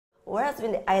what has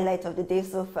been the highlight of the day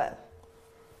so far?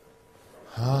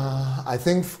 I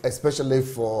think especially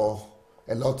for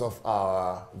a lot of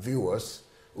our viewers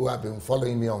who have been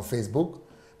following me on Facebook,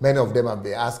 many of them have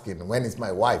been asking, when is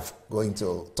my wife going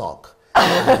to talk?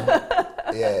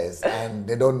 Yes, and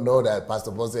they don't know that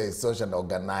Pastor Bose is such an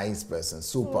organized person,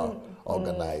 super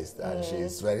organized, and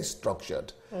she's very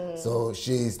structured. So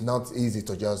she's not easy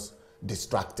to just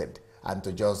distracted and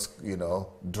to just, you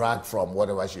know, drag from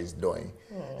whatever she's doing.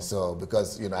 So,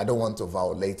 because, you know, I don't want to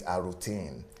violate her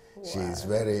routine. Wow. She's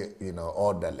very, you know,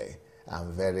 orderly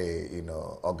and very, you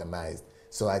know, organized.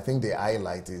 So I think the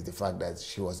highlight is the fact that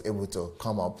she was able to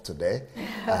come up today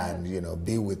and, you know,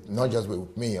 be with, not just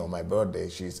with me on my birthday,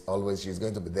 she's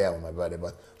going to be there on my birthday,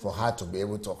 but for her to be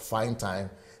able to find time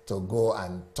to go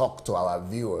and talk to our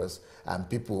viewers and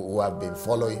people who have been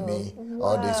following me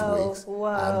all these weeks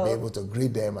and be able to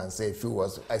greet them and say a few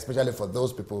words, especially for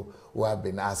those people who have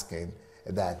been asking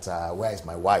that, where is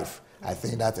my wife? I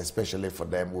think that especially for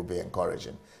them will be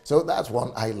encouraging. So that's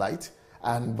one highlight.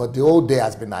 But the whole day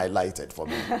has been highlighted for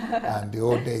me, and the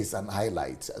whole day is an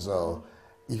highlight. So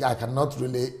I cannot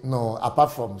really know,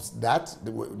 apart from that,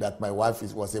 that my wife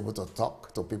was able to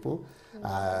talk to people.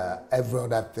 Every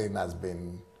other thing has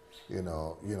been, you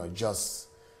know, just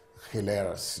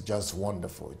hilarious, just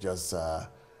wonderful, just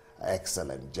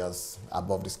excellent, just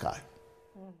above the sky.